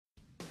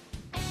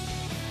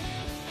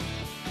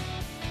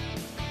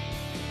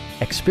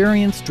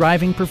Experience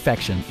driving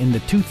perfection in the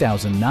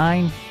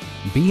 2009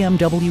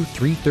 BMW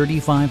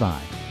 335i.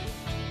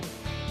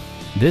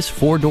 This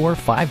four-door,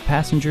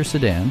 five-passenger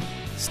sedan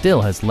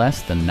still has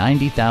less than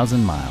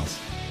 90,000 miles.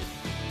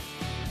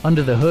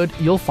 Under the hood,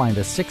 you'll find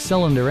a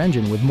six-cylinder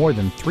engine with more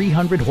than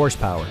 300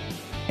 horsepower.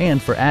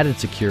 And for added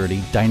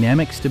security,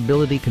 dynamic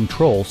stability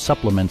control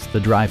supplements the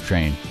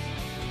drivetrain.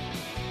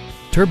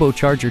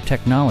 Turbocharger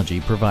technology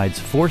provides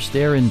forced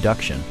air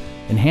induction,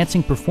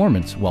 enhancing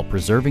performance while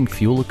preserving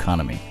fuel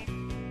economy.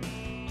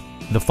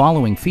 The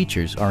following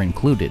features are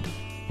included: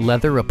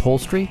 leather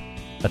upholstery,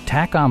 a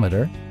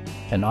tachometer,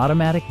 an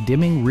automatic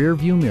dimming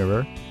rear-view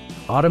mirror,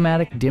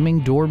 automatic dimming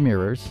door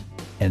mirrors,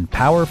 and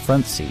power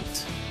front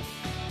seats.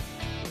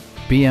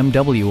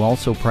 BMW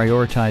also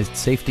prioritized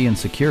safety and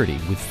security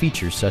with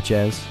features such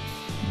as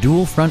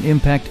dual front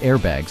impact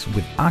airbags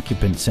with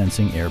occupant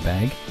sensing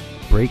airbag,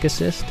 brake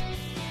assist,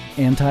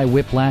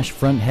 anti-whiplash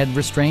front head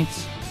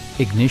restraints,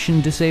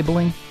 ignition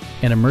disabling,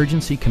 an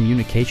emergency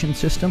communication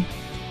system,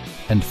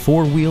 and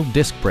four-wheel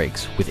disc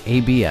brakes with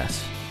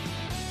ABS.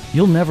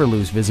 You'll never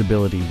lose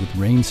visibility with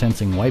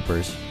rain-sensing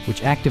wipers,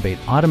 which activate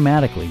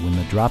automatically when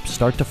the drops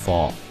start to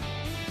fall.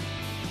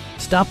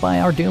 Stop by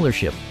our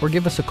dealership or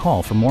give us a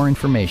call for more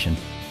information.